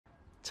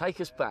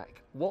take us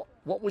back. What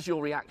was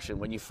your reaction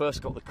when you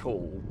first got the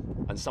call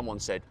and someone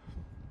said,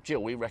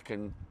 Jill, we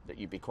reckon that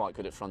you'd be quite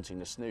good at fronting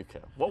the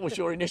snooker? What was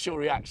your initial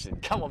reaction?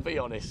 Come on, be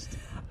honest.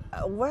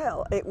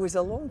 Well, it was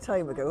a long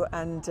time ago,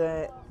 and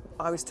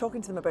I was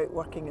talking to them about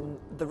working in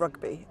the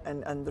rugby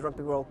and the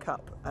Rugby World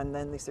Cup, and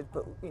then they said,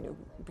 but you know,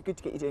 it'd be good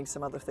to get you doing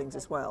some other things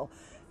as well.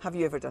 Have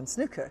you ever done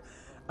snooker?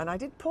 And I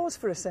did pause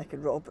for a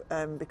second, Rob,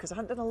 because I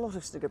hadn't done a lot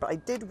of snooker, but I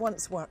did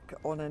once work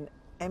on an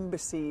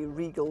Embassy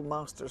Regal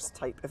Masters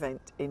type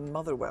event in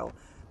Motherwell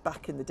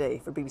back in the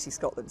day for BBC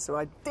Scotland. So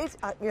I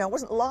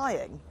wasn't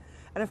lying.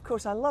 And of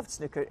course I loved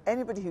snooker.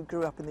 Anybody who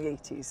grew up in the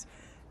 80s,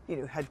 you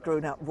know, had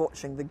grown up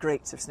watching the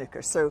greats of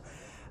snooker. So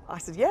I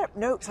said, yeah,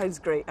 no, sounds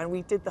great. And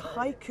we did the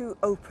Haiku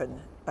Open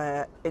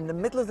in the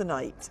middle of the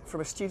night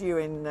from a studio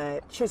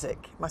in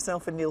Chiswick,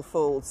 myself and Neil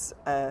Foulds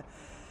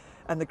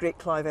and the great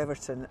Clive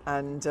Everton.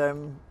 And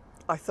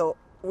I thought,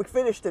 we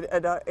finished it,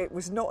 and it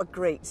was not a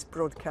great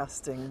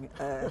broadcasting.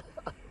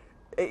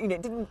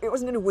 It wasn't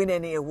going to win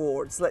any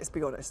awards, let's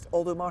be honest.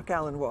 Although Mark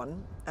Allen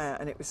won,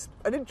 and it was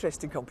an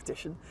interesting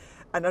competition.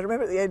 And I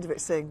remember at the end of it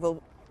saying,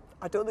 "Well,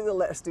 I don't think they'll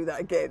let us do that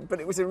again."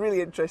 But it was a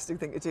really interesting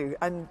thing to do.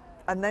 And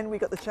then we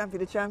got the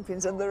champion of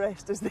champions, and the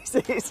rest, as they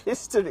say, is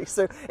history.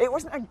 So it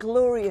wasn't a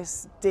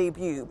glorious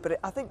debut, but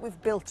I think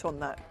we've built on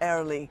that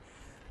early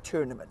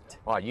tournament.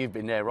 Right, you've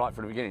been there right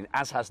from the beginning,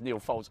 as has Neil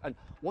Foulds. And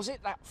was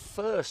it that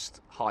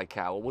first high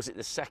cow, or was it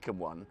the second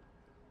one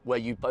where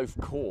you both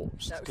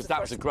corpsed? Because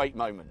that was a great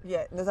moment.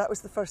 Yeah, no, that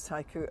was the first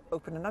Haiku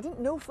Open, and I didn't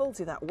know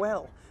Fouldsy that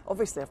well.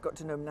 Obviously, I've got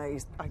to know him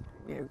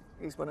now.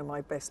 He's one of my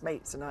best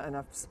mates, and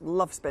I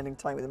love spending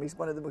time with him. He's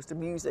one of the most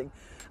amusing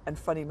and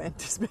funny men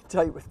to spend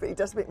time with, but he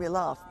does make me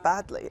laugh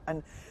badly.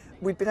 And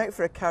we'd been out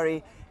for a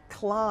curry.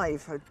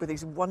 Clive, with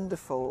his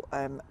wonderful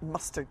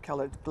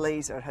mustard-coloured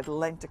blazer, had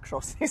leant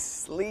across his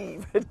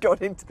sleeve, had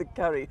got into the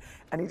curry,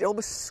 and he'd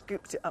almost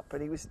scooped it up,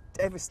 and he was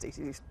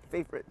devastated. His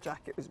favourite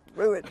jacket was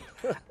ruined.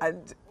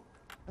 And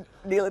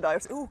Neil and I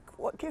said, "Oh,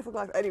 what careful,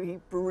 Clive."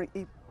 Anyway,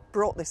 he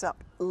brought this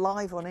up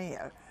live on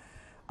air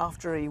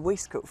after a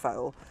waistcoat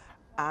foul,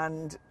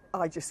 and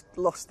I just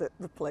lost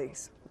the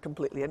place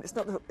completely. And it's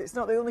not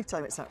the only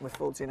time it's happened with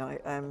Fouldsy and I.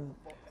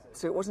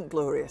 So it wasn't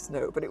glorious,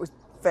 no, but it was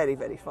very,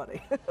 very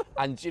funny.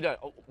 And you know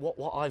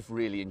what I've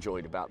really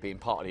enjoyed about being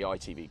part of the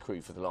ITV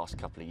crew for the last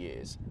couple of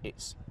years,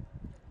 it's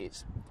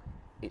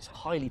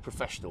highly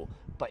professional,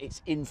 but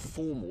it's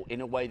informal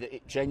in a way that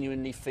it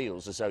genuinely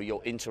feels as though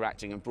you're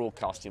interacting and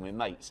broadcasting with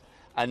mates.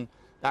 And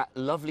that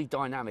lovely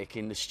dynamic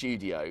in the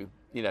studio,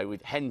 you know,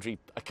 with Hendry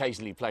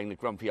occasionally playing the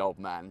grumpy old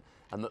man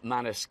and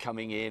McManus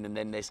coming in, and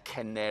then there's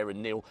Ken there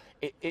and Neil.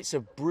 It's a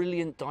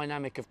brilliant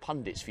dynamic of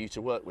pundits for you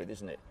to work with,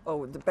 isn't it?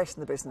 Oh, the best in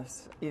the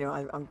business. You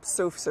know, I'm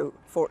so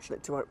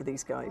fortunate to work with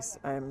these guys.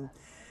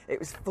 It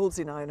was Fouldsy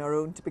and I on our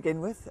own to begin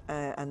with,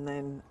 and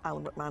then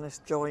Alan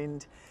McManus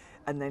joined,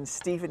 and then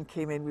Stephen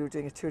came in. We were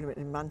doing a tournament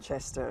in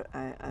Manchester,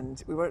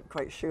 and we weren't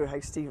quite sure how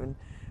Stephen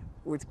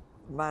would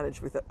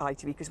manage with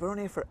ITV, because we're on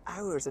here for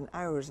hours and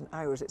hours and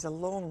hours. It's a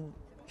long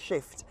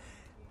shift.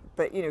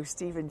 But, you know,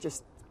 Stephen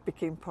just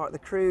became part of the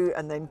crew,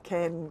 and then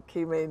Ken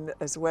came in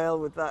as well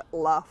with that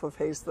laugh of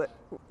his that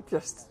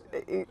just,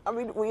 I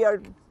mean, we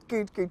are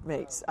good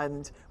mates,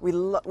 and we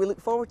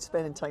look forward to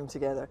spending time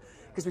together,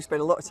 because we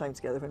spend a lot of time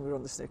together when we're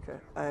on the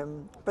snooker.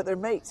 But they're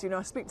mates, you know,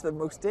 I speak to them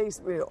most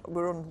days.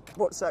 We're on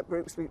WhatsApp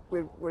groups,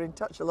 we're in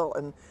touch a lot,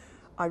 and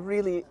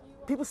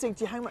people say,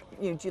 do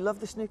you love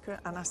the snooker?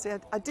 And I say,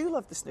 I do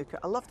love the snooker.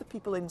 I love the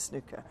people in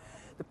snooker,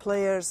 the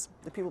players,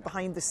 the people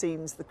behind the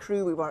scenes, the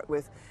crew we work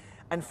with.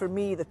 And for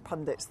me, the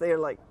pundits,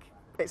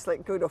 it's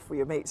like going off with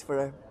your mates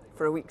for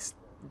a week's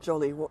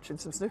jolly watching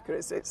some snooker.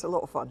 It's a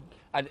lot of fun.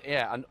 And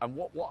yeah, and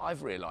what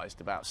I've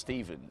realised about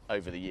Stephen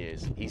over the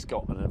years, he's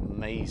got an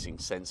amazing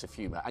sense of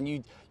humour.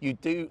 And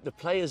the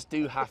players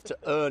do have to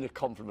earn a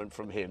compliment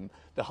from him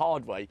the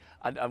hard way.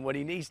 And when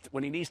he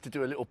needs to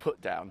do a little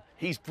put down,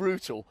 he's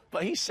brutal,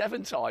 but he's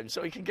 7 times,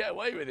 so he can get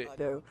away with it. I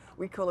know.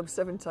 We call him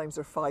 7 times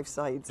or 5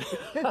 sides,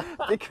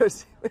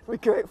 because when we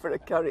go out for a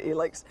curry, he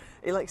likes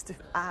to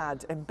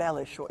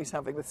embellish what he's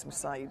having with some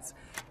sides.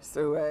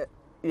 So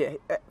yeah,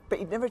 but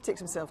he never takes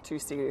himself too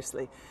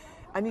seriously.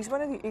 And he's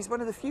one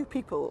of the few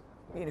people,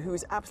 you know, who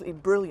is absolutely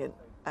brilliant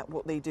at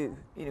what they do,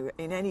 you know,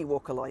 in any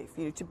walk of life.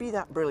 You know, to be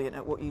that brilliant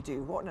at what you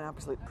do, what an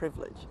absolute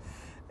privilege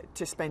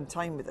to spend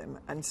time with him.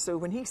 And so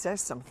when he says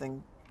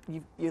something,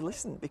 you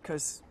listen,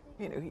 because,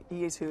 you know,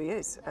 he is who he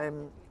is,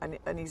 and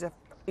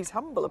he's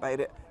humble about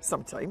it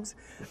sometimes.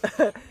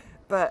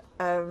 but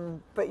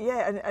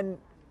yeah, and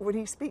when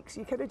he speaks,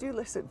 you kind of do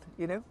listen,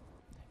 you know.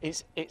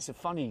 It's a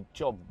funny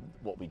job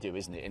what we do,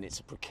 isn't it? And it's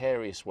a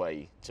precarious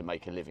way to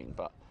make a living,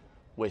 but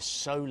we're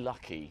so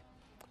lucky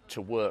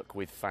to work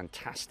with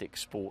fantastic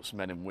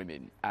sportsmen and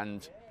women,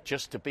 and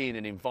just to be in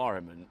an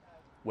environment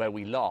where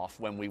we laugh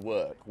when we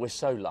work. We're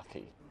so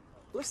lucky.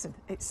 Listen,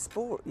 it's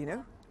sport, you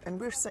know, and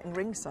we're sitting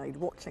ringside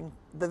watching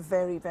the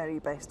very, very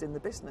best in the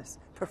business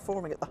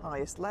performing at the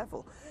highest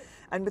level.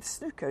 And with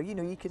snooker, you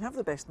know, you can have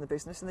the best in the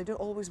business and they don't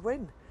always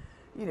win.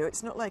 You know,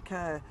 it's not like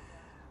a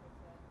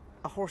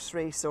horse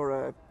race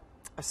or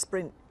a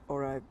sprint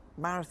or a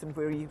marathon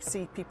where you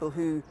see people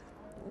who,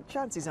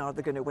 chances are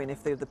they're going to win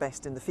if they're the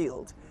best in the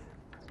field.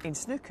 In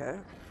snooker,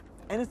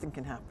 anything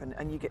can happen,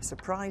 and you get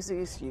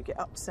surprises, you get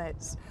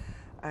upsets,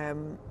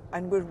 and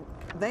we're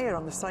there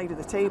on the side of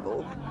the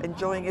table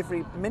enjoying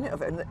every minute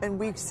of it, and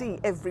we see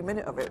every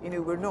minute of it. You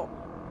know, we're not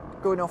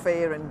going off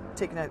air and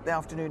taking out the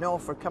afternoon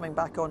off or coming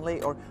back on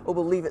late, or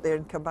we'll leave it there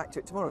and come back to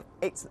it tomorrow.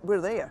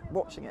 We're there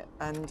watching it,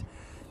 and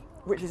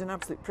which is an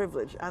absolute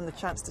privilege, and the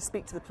chance to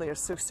speak to the players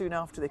so soon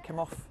after they come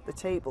off the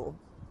table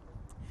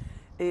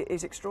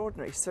is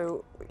extraordinary.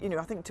 So, you know,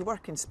 I think to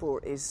work in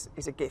sport is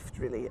a gift,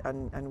 really,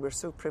 and we're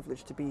so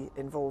privileged to be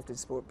involved in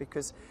sport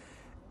because,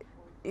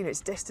 you know,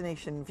 it's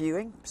destination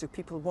viewing, so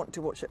people want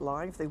to watch it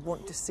live. They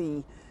want to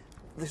see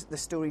the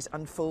stories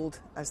unfold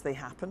as they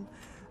happen,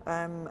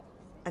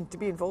 and to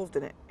be involved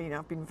in it. You know,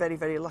 I've been very,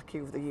 very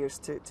lucky over the years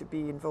to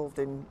be involved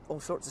in all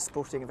sorts of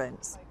sporting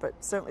events, but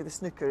certainly the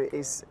snooker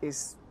is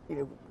you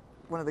know,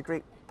 one of the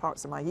great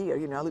parts of my year.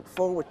 You know, I look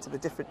forward to the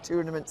different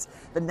tournaments,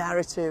 the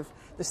narrative,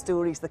 the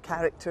stories, the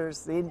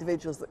characters, the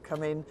individuals that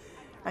come in,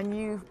 and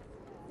you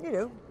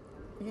know,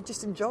 you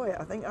just enjoy it.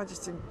 I think I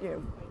just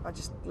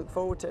look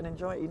forward to it and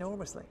enjoy it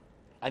enormously.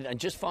 And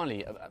just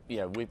finally, you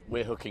know,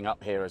 we're hooking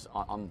up here as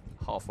I'm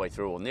halfway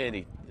through or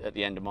nearly at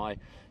the end of my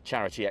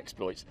charity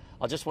exploits.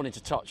 I just wanted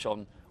to touch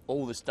on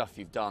all the stuff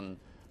you've done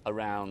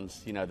around,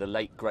 you know, the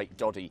late great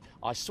Doddy.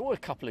 I saw a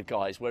couple of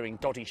guys wearing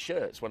Doddy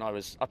shirts when I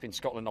was up in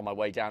Scotland on my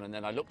way down, and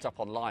then I looked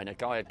up online. A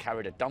guy had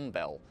carried a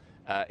dumbbell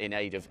in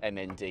aid of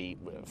MND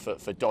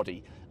for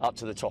Doddy up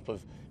to the top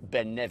of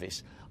Ben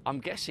Nevis. I'm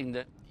guessing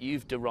that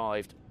you've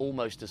derived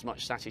almost as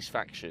much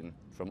satisfaction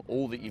from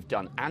all that you've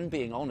done and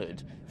being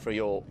honoured for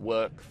your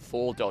work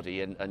for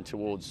Doddy and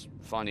towards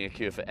finding a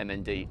cure for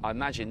MND. I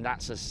imagine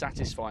that's as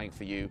satisfying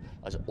for you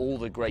as all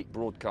the great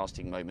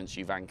broadcasting moments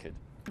you've anchored.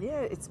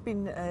 Yeah, it's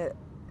been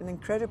an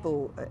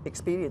incredible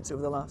experience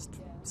over the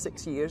last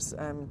 6 years.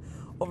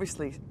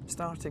 Obviously,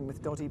 starting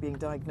with Doddy being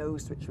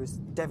diagnosed, which was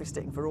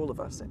devastating for all of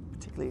us, and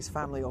particularly his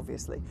family,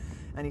 obviously,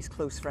 and his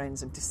close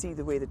friends, and to see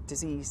the way the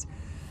disease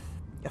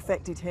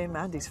affected him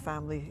and his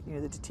family, you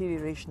know, the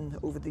deterioration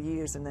over the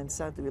years, and then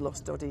sadly we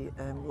lost Doddy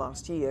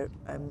last year.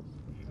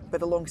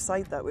 But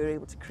alongside that, we were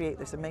able to create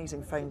this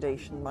amazing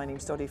foundation, My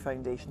Name's Doddy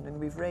Foundation, and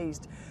we've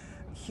raised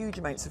huge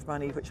amounts of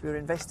money which we're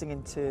investing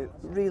into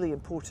really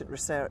important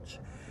research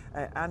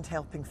and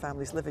helping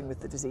families living with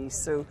the disease.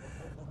 So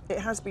it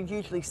has been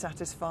hugely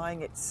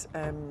satisfying. It's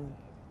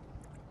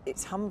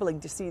humbling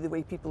to see the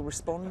way people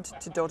respond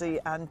to Doddy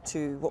and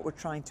to what we're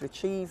trying to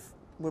achieve.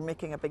 We're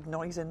making a big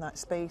noise in that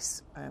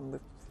space.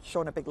 We've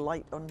shone a big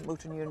light on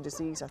motor neuron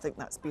disease. I think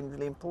that's been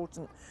really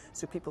important,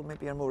 so people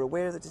maybe are more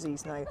aware of the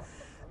disease now.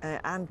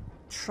 And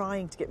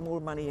trying to get more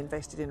money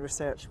invested in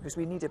research, because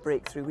we need a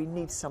breakthrough. We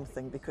need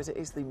something, because it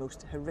is the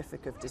most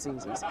horrific of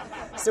diseases.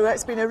 So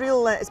it's been a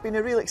real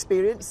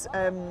experience,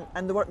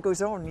 and the work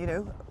goes on. You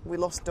know, we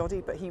lost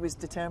Doddy, but he was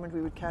determined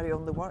we would carry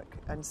on the work,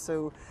 and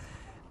so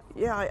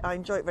yeah, I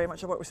enjoy it very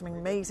much. I work with some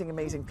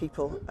amazing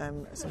people,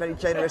 some very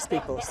generous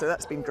people, so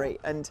that's been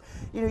great. And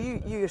you know, you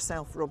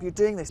yourself, Rob, you're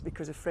doing this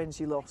because of friends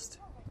you lost,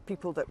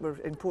 people that were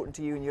important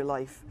to you in your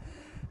life,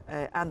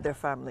 and their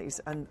families,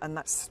 and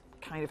that's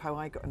kind of how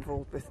I got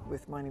involved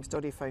with My Name's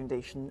Doddy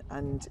Foundation,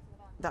 and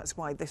that's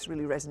why this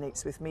really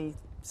resonates with me.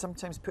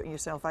 Sometimes putting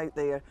yourself out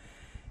there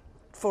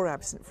for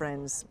absent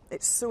friends,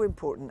 it's so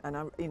important, and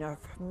I have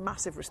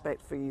massive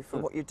respect for you for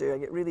what you're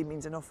doing. It really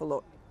means an awful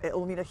lot.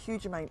 It'll mean a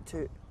huge amount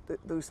to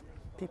those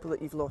people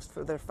that you've lost,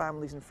 for their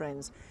families and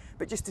friends,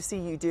 but just to see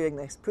you doing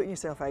this, putting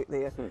yourself out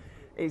there,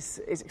 is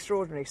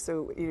extraordinary.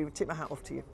 So, you know, tip my hat off to you.